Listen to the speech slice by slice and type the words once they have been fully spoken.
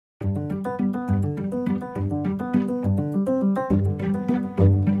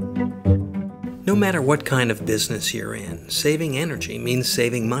No matter what kind of business you're in, saving energy means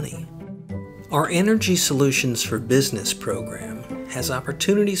saving money. Our Energy Solutions for Business program has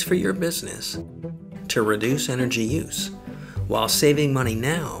opportunities for your business to reduce energy use while saving money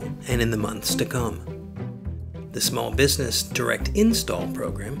now and in the months to come. The Small Business Direct Install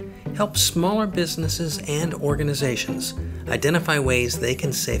program helps smaller businesses and organizations identify ways they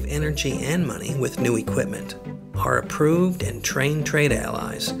can save energy and money with new equipment. Our approved and trained trade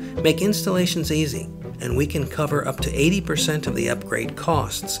allies make installations easy, and we can cover up to 80% of the upgrade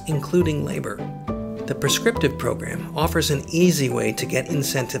costs, including labor. The Prescriptive program offers an easy way to get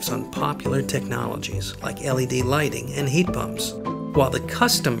incentives on popular technologies like LED lighting and heat pumps, while the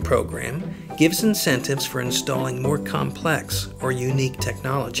Custom program gives incentives for installing more complex or unique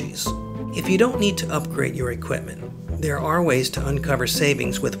technologies. If you don't need to upgrade your equipment, there are ways to uncover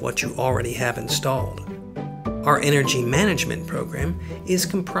savings with what you already have installed. Our Energy Management program is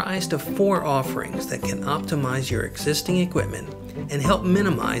comprised of 4 offerings that can optimize your existing equipment and help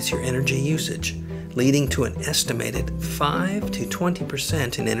minimize your energy usage, leading to an estimated 5 to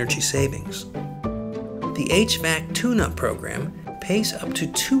 20% in energy savings. The HVAC Tune-Up program pays up to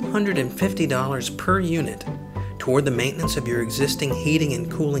 $250 per unit toward the maintenance of your existing heating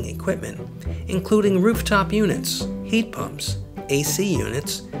and cooling equipment, including rooftop units, heat pumps, AC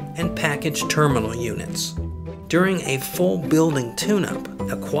units, and packaged terminal units. During a full building tune-up,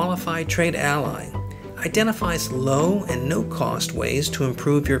 a qualified trade ally identifies low and no-cost ways to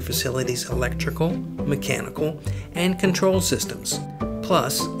improve your facility's electrical, mechanical, and control systems.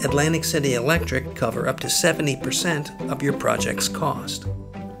 Plus, Atlantic City Electric cover up to 70% of your project's cost.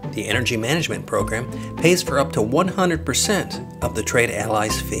 The Energy Management program pays for up to 100% of the trade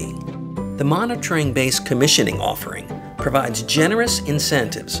ally's fee. The Monitoring-Based Commissioning offering provides generous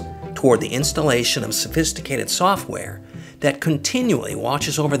incentives toward the installation of sophisticated software that continually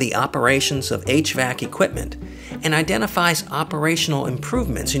watches over the operations of HVAC equipment and identifies operational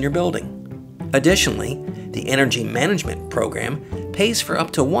improvements in your building. Additionally, the Energy Management program pays for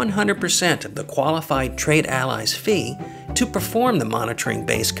up to 100% of the qualified trade ally's fee to perform the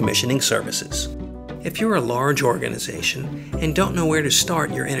monitoring-based commissioning services. If you're a large organization and don't know where to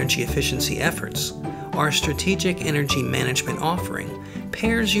start your energy efficiency efforts, our Strategic Energy Management offering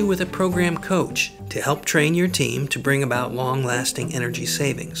pairs you with a program coach to help train your team to bring about long-lasting energy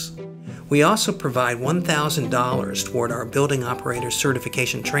savings. We also provide $1,000 toward our Building Operator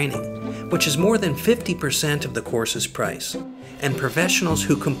Certification training, which is more than 50% of the course's price, and professionals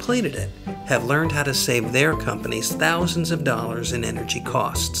who completed it have learned how to save their companies thousands of dollars in energy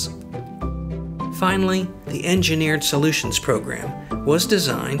costs. Finally, the Engineered Solutions program was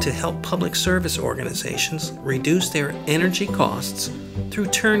designed to help public service organizations reduce their energy costs through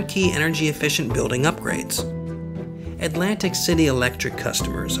turnkey energy-efficient building upgrades. Atlantic City Electric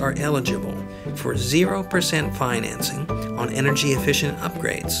customers are eligible for 0% financing on energy-efficient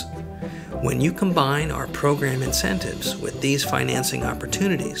upgrades. When you combine our program incentives with these financing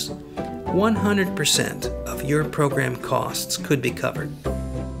opportunities, 100% of your program costs could be covered.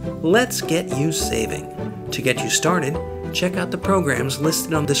 Let's get you saving. To get you started, check out the programs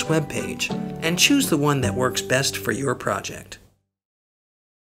listed on this webpage and choose the one that works best for your project.